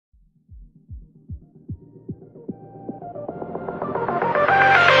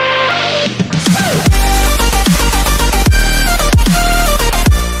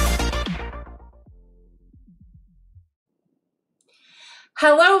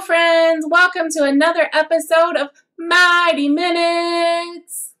friends, welcome to another episode of Mighty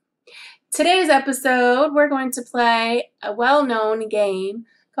Minutes. Today's episode, we're going to play a well-known game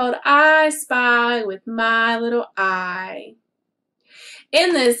called I Spy with My Little Eye.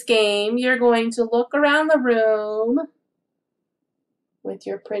 In this game, you're going to look around the room with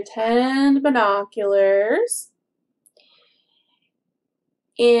your pretend binoculars,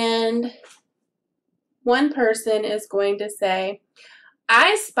 and one person is going to say,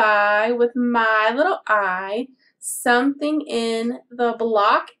 I spy with my little eye something in the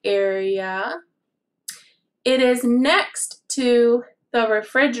block area. It is next to the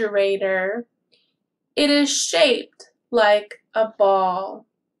refrigerator. It is shaped like a ball.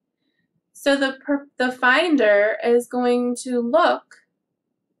 So the finder is going to look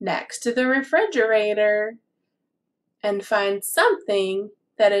next to the refrigerator and find something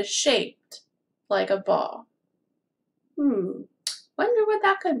that is shaped like a ball. Wonder what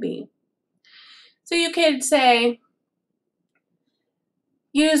that could be. So you could say,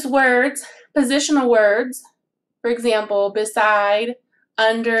 use words, positional words, for example, beside,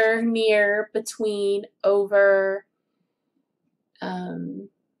 under, near, between, over,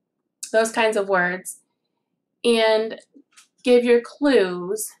 those kinds of words, and give your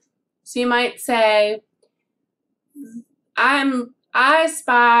clues. So you might say, I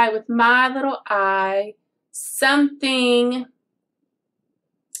spy with my little eye something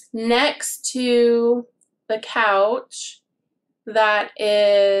next to the couch that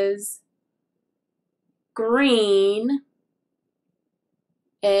is green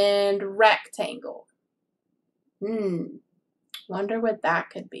and rectangle. Wonder what that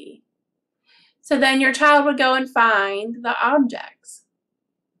could be. So then your child would go and find the objects.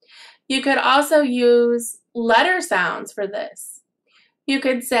 You could also use letter sounds for this. You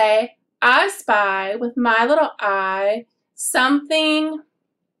could say, I spy with my little eye something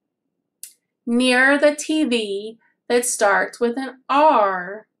near the TV that starts with an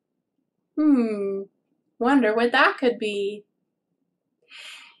R. Wonder what that could be.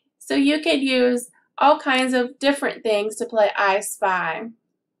 So you could use all kinds of different things to play I Spy.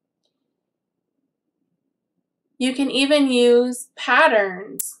 You can even use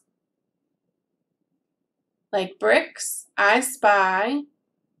patterns like bricks, I spy,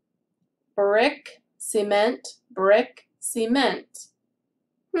 brick, cement, brick, cement.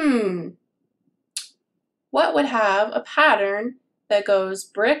 What would have a pattern that goes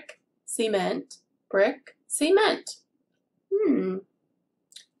brick, cement, brick, cement?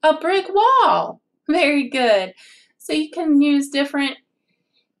 A brick wall. Very good. So you can use different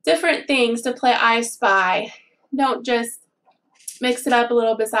things to play I Spy. Don't just mix it up a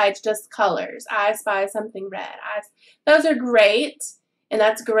little besides just colors. I spy something red. Those are great, and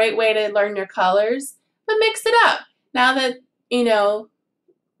that's a great way to learn your colors, but mix it up. Now that,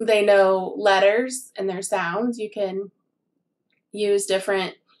 they know letters and their sounds, you can use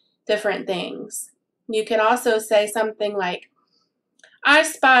different things. You can also say something like, I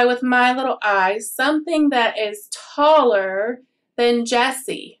spy with my little eye something that is taller than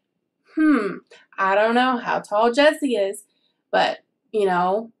Jessie. I don't know how tall Jessie is, but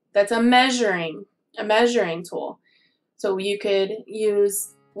that's a measuring tool. So you could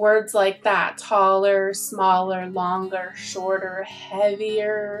use words like that: taller, smaller, longer, shorter,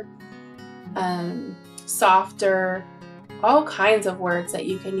 heavier, softer, all kinds of words that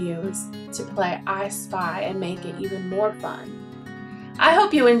you can use to play I Spy and make it even more fun. I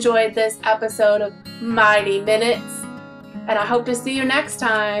hope you enjoyed this episode of Mighty Minutes, and I hope to see you next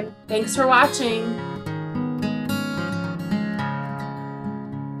time. Thanks for watching.